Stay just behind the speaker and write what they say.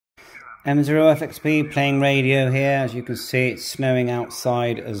M0 FXP playing radio here. As you can see, it's snowing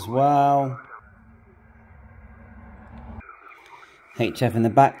outside as well. HF in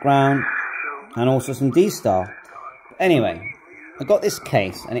the background, and also some D-Star. Anyway, I got this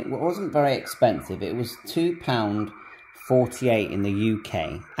case, and it wasn't very expensive. It was £2.48 in the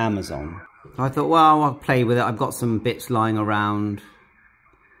UK, Amazon. I thought, well, I'll play with it. I've got some bits lying around.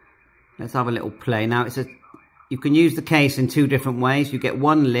 Let's have a little play. Now, you can use the case in two different ways. You get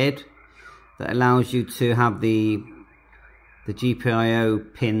one lid that allows you to have the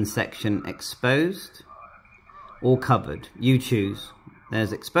GPIO pin section exposed or covered. You choose.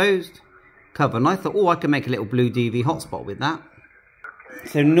 There's exposed, covered. And I thought, oh, I can make a little blue DV hotspot with that.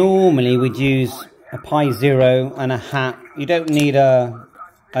 So normally we'd use a Pi Zero and a hat. You don't need an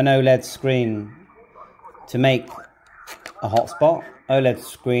OLED screen to make a hotspot. OLED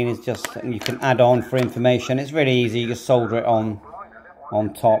screen is just something you can add on for information. It's really easy. You just solder it on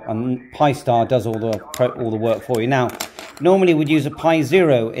top, and Pi Star does all the work for you. Now, normally we'd use a Pi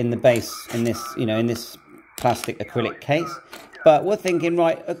Zero in the base in this plastic acrylic case, but we're thinking,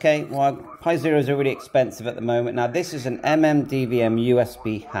 right, okay, well, Pi Zeros are really expensive at the moment. Now, this is an Mmdvm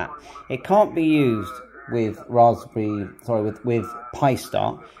USB hat. It can't be used with with Pi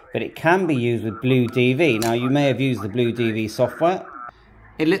Star, but it can be used with Blue DV. Now, you may have used the Blue DV software.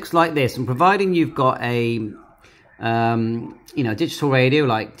 It looks like this, and providing you've got a digital radio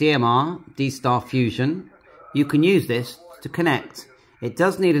like DMR, D-Star Fusion, you can use this to connect. It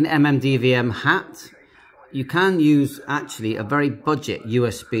does need an Mmdvm hat. You can use actually a very budget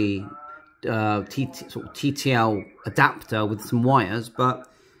USB sort of TTL adapter with some wires, but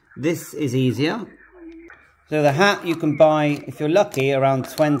this is easier. So the hat you can buy, if you're lucky, around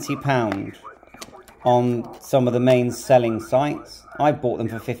 £20 on some of the main selling sites. I bought them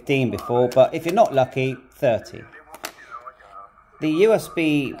for 15 before, but if you're not lucky, 30. The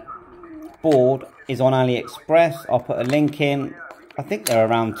USB board is on AliExpress. I'll put a link in. I think they're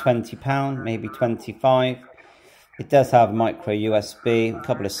around £20, maybe 25. It does have micro USB, a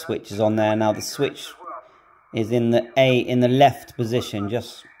couple of switches on there. Now the switch is in the left position,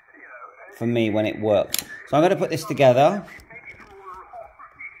 just for me when it works. So I'm going to put this together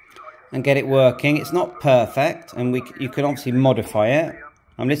and get it working. It's not perfect, and you can obviously modify it.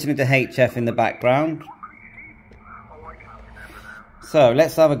 I'm listening to HF in the background. So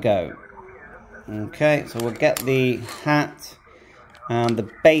let's have a go. Okay, so we'll get the hat, and the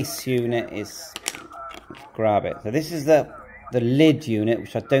base unit is, grab it. So this is the lid unit,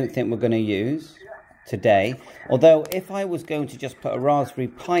 which I don't think we're going to use today. Although if I was going to just put a Raspberry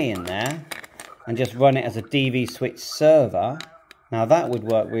Pi in there and just run it as a DV switch server, now that would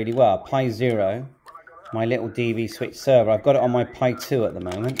work really well. Pi Zero, my little DV switch server. I've got it on my Pi 2 at the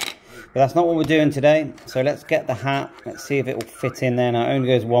moment. But that's not what we're doing today. So let's get the hat. Let's see if it will fit in there. Now it only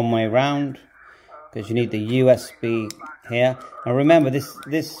goes one way round, because you need the USB here. Now remember,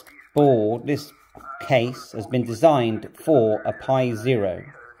 this board, this case has been designed for a Pi Zero,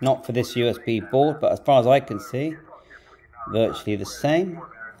 not for this USB board, but as far as I can see, virtually the same.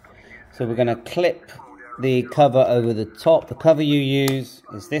 So we're going to clip the cover over the top. The cover you use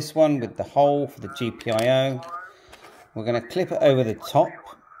is this one with the hole for the GPIO. We're going to clip it over the top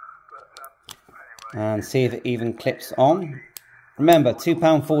and see if it even clips on. Remember,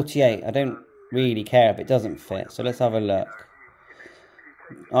 £2.48. I don't really care if it doesn't fit, so let's have a look.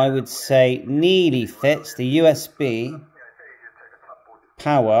 I would say nearly fits. The USB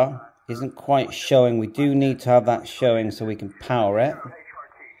power isn't quite showing. We do need to have that showing so we can power it.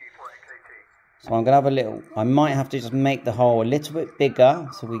 So I'm going to have a little, I might have to just make the hole a little bit bigger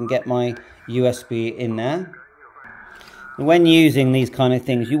so we can get my USB in there. When using these kind of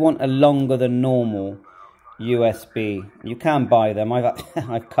things, you want a longer than normal USB. You can buy them.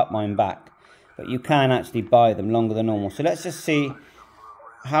 I've cut mine back, but you can actually buy them longer than normal. So let's just see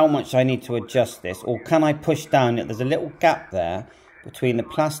how much I need to adjust this, or can I push down it? There's a little gap there between the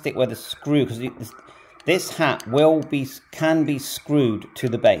plastic where the screw, because this hat can be screwed to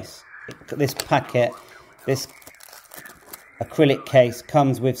the base. This packet, this acrylic case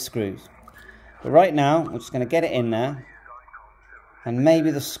comes with screws. But right now, we're just going to get it in there, and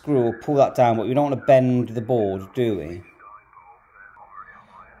maybe the screw will pull that down, but we don't want to bend the board, do we?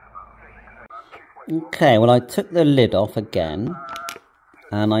 Okay, well, I took the lid off again,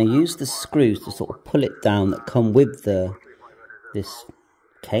 and I used the screws to sort of pull it down that come with this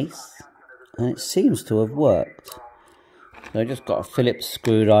case, and it seems to have worked. So I just got a Phillips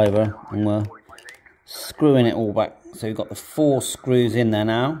screwdriver, and we're screwing it all back. So we've got the 4 screws in there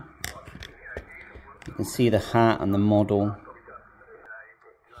now. You can see the hat and the model.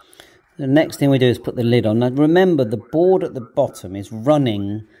 The next thing we do is put the lid on. Now remember, the board at the bottom is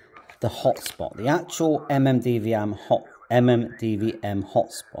running the hotspot. The actual Mmdvm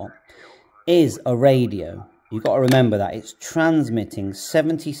hotspot is a radio. You've got to remember that it's transmitting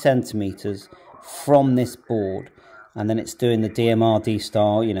 70 centimeters from this board, and then it's doing the DMR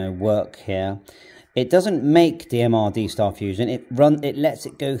D-Star, you know, work here. It doesn't make DMR D-Star fusion. It lets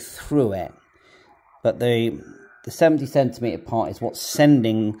it go through it, but the 70 centimeter part is what's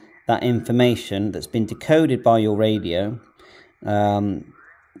sending that information that's been decoded by your radio,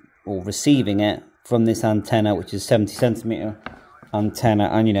 or receiving it from this antenna, which is 70 centimeter antenna.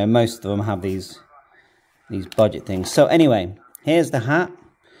 And you know, most of them have these budget things. So anyway, here's the hat.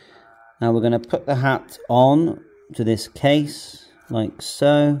 Now we're going to put the hat on to this case like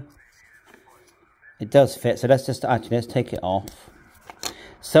so. It does fit, so let's take it off.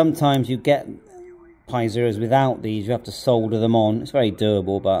 Sometimes you get Pi Zeros without these, you have to solder them on. It's very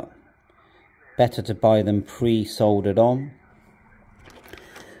durable, but better to buy them pre-soldered on.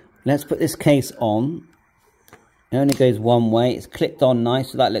 Let's put this case on. It only goes one way. It's clipped on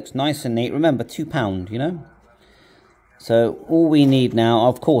nice, so that looks nice and neat. Remember, £2, you know. So all we need now,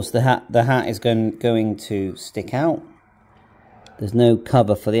 of course, the hat is going to stick out. There's no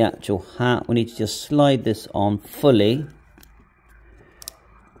cover for the actual hat. We need to just slide this on fully,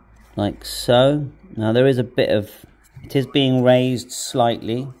 like so. Now there is a bit of, it is being raised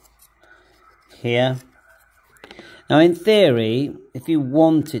slightly here. Now in theory, if you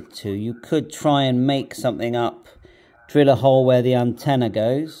wanted to, you could try and make something up, drill a hole where the antenna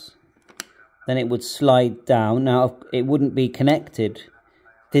goes, then it would slide down. Now it wouldn't be connected,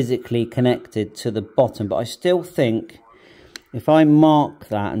 physically connected to the bottom, but I still think if I mark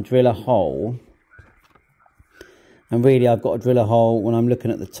that and drill a hole, and really I've got to drill a hole, when I'm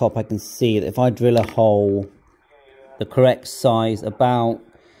looking at the top I can see that if I drill a hole the correct size about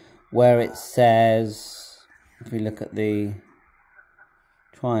where it says, if we look at the,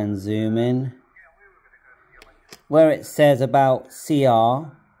 try and zoom in, where it says about CR,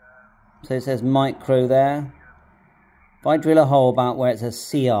 so it says micro there, if I drill a hole about where it says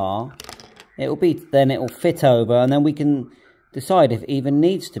CR, then it will fit over, and then we can decide if it even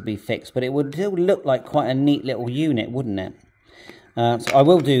needs to be fixed. But it would still look like quite a neat little unit, wouldn't it? So I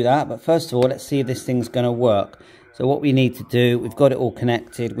will do that, but first of all, let's see if this thing's going to work. So what we need to do, we've got it all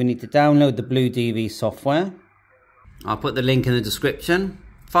connected. We need to download the Mmdvm software. I'll put the link in the description.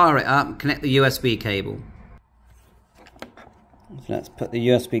 Fire it up and connect the USB cable. So let's put the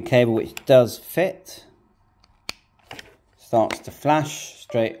USB cable, which does fit. Starts to flash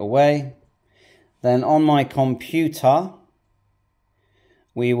straight away. Then on my computer,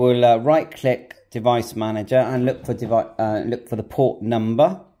 we will right-click Device Manager and look for the port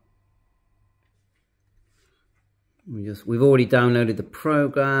number. We've already downloaded the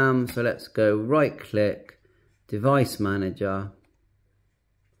program, so let's go right-click Device Manager.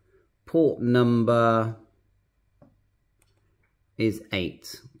 Port number is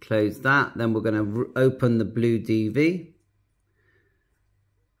 8. Close that. Then we're going to open the Mmdvm,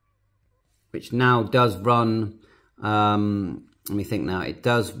 which now does run. Let me think now. It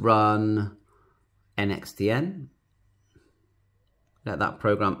does run NXDN. Let that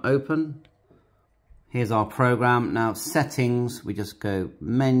program open. Here's our program. Now settings, we just go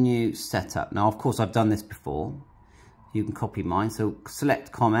menu, setup. Now of course I've done this before. You can copy mine. So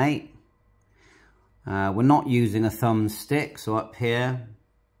select COM8. We're not using a thumbstick. So up here,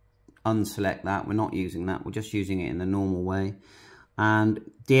 unselect that. We're not using that. We're just using it in the normal way. And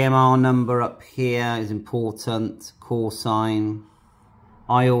DMR number up here is important, call sign.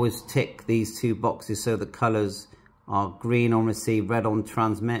 I always tick these two boxes so the colors are green on receive, red on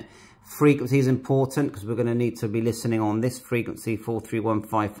transmit. Frequency is important because we're going to need to be listening on this frequency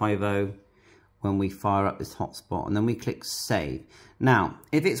 431.550 when we fire up this hotspot, and then we click save. Now,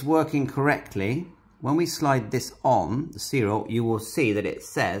 if it's working correctly, when we slide this on, the serial, you will see that it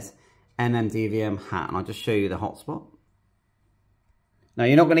says Mmdvm hat, and I'll just show you the hotspot. Now,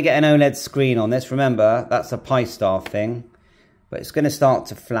 you're not going to get an OLED screen on this. Remember, that's a Pi Star thing. But it's going to start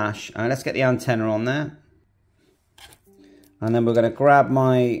to flash. And let's get the antenna on there. And then we're going to grab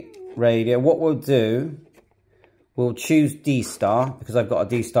my radio. What we'll do, we'll choose D-Star, because I've got a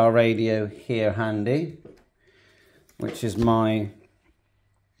D-Star radio here handy, which is my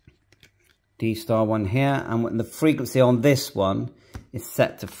D-Star one here. And the frequency on this one is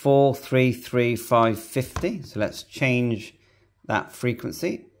set to 433.550. So let's change that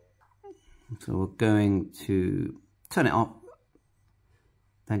frequency. So we're going to turn it off,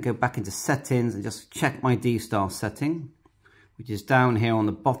 then go back into settings and just check my D-Star setting, which is down here on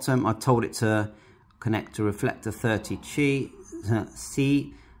the bottom. I told it to connect to reflector 30C,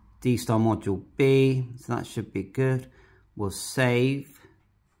 D-Star module B, so that should be good. We'll save,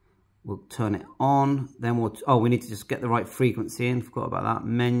 We'll turn it on. Then we need to just get the right frequency in. Forgot about that.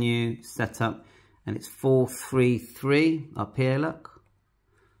 Menu, setup, and it's 433 up here, look.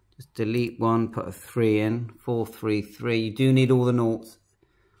 Just delete one, put a 3 in, 433. You do need all the noughts.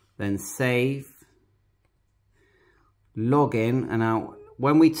 Then save. Log in, and now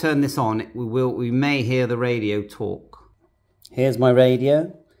when we turn this on, we may hear the radio talk. Here's my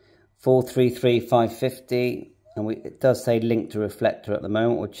radio, 433-550. And it does say link to reflector at the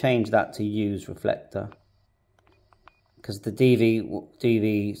moment. We'll change that to use reflector, because the blue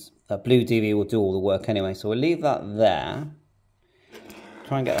DV will do all the work anyway. So we'll leave that there.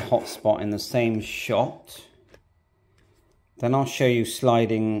 Try and get a hotspot in the same shot. Then I'll show you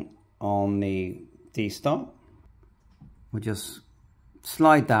sliding on the D-stop. We'll just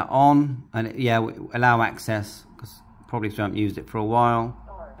slide that on, and yeah, we allow access, because probably we haven't used it for a while.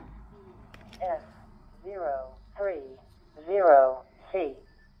 C.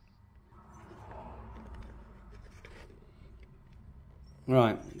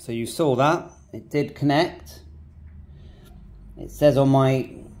 Right, so you saw that. It did connect. It says on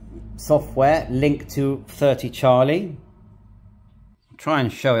my software, link to 30 Charlie. I'll try and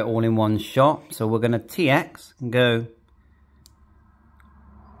show it all in one shot. So we're going to TX and go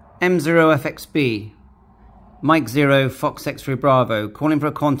M0FXB, Mike 0, Fox X-ray Bravo, calling for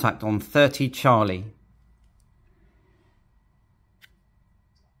a contact on 30 Charlie.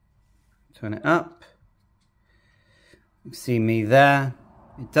 Turn it up. You can see me there.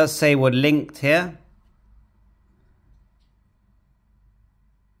 It does say we're linked here.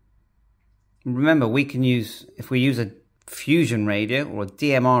 Remember, we can use, if we use a fusion radio or a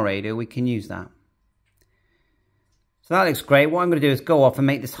DMR radio, we can use that. So that looks great. What I'm going to do is go off and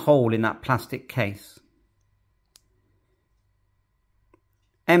make this hole in that plastic case.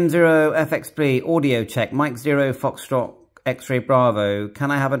 M0FXB, audio check, Mike 0, Foxtrot, X-ray Bravo, can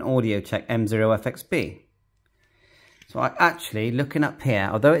I have an audio check, M0FXB? So I actually, looking up here,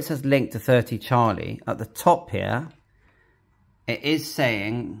 although it says link to 30 Charlie, at the top here, it is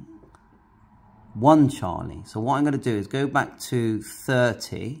saying 1 Charlie. So what I'm going to do is go back to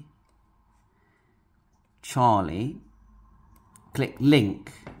 30 Charlie, click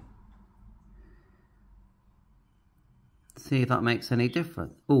link. See if that makes any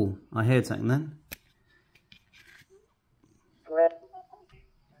difference. Oh, I heard something then.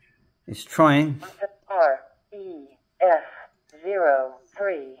 It's trying.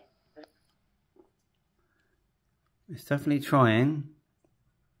 REF03. It's definitely trying.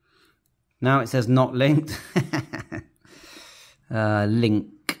 Now it says not linked.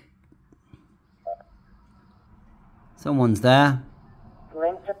 Link. Someone's there.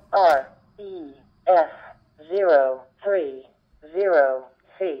 Link to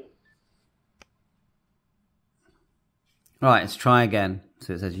REF030C. Right, let's try again.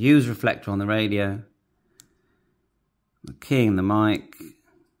 So it says use reflector on the radio. We're keying the mic.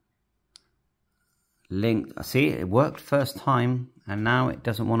 Link. See, it worked first time and now it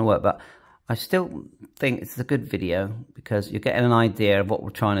doesn't want to work. But I still think it's a good video because you're getting an idea of what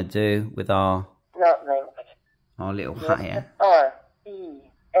we're trying to do with our little hat here.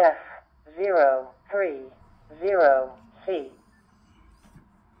 REF030C.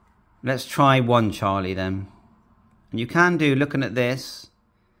 Let's try 1 Charlie then. And you can do, looking at this,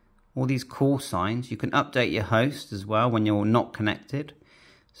 all these call signs. You can update your host as well when you're not connected.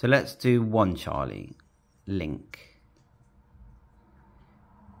 So let's do 1 Charlie. Link.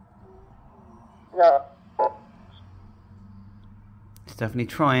 No. It's definitely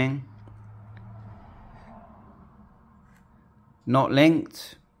trying. Not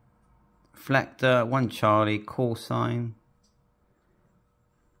linked. Reflector, 1 Charlie, call sign.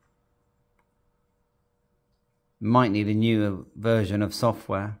 Might need a newer version of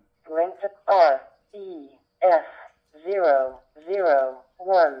software. Link to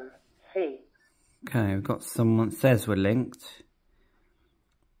REF001C. Okay, we've got someone says we're linked.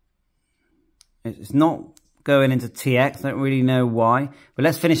 It's not going into TX, I don't really know why. But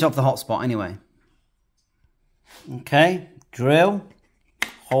let's finish off the hotspot anyway. Okay, drill,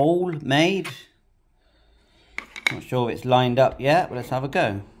 hole made. Not sure if it's lined up yet, but let's have a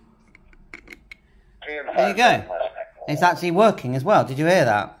go. There you go. It's actually working as well. Did you hear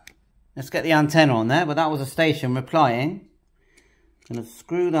that? Let's get the antenna on there, but that was a station replying. I'm going to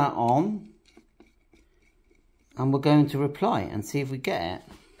screw that on. And we're going to reply and see if we get it.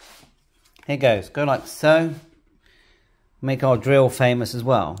 Here goes. Go like so. Make our drill famous as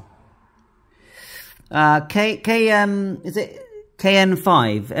well. Is it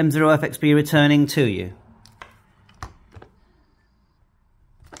KN5 M0FXB returning to you?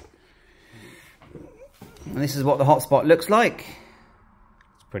 And this is what the hotspot looks like.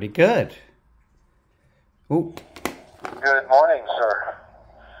 It's Pretty good. Oh. Good morning, sir.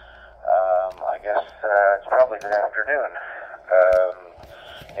 I guess it's probably good afternoon.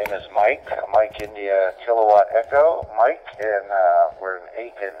 Name is Mike. Mike India Kilowatt Echo. Mike, and we're in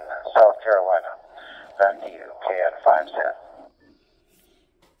Aiken, South Carolina. Back to you, KN57.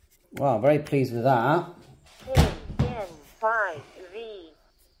 Wow, very pleased with that. KN5V.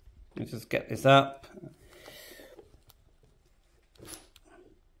 Let's just get this up.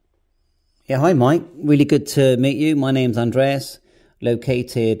 Yeah, hi Mike. Really good to meet you. My name's Andreas,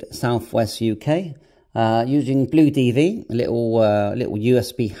 located southwest UK. Using Mmdvm, a little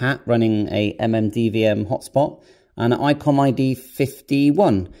USB hat running a Mmdvm hotspot, and an ICOM ID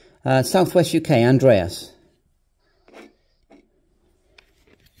 51. Southwest UK, Andreas.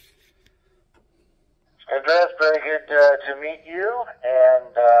 Andreas, very good to meet you,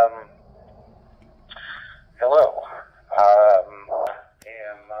 and hello. I'm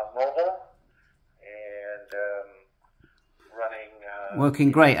mobile and running...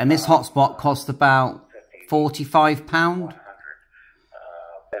 Working great, and this hotspot cost about £45.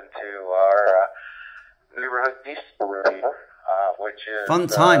 Into our neighborhood diesel review, which is... Fun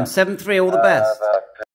time, 7-3, all the best.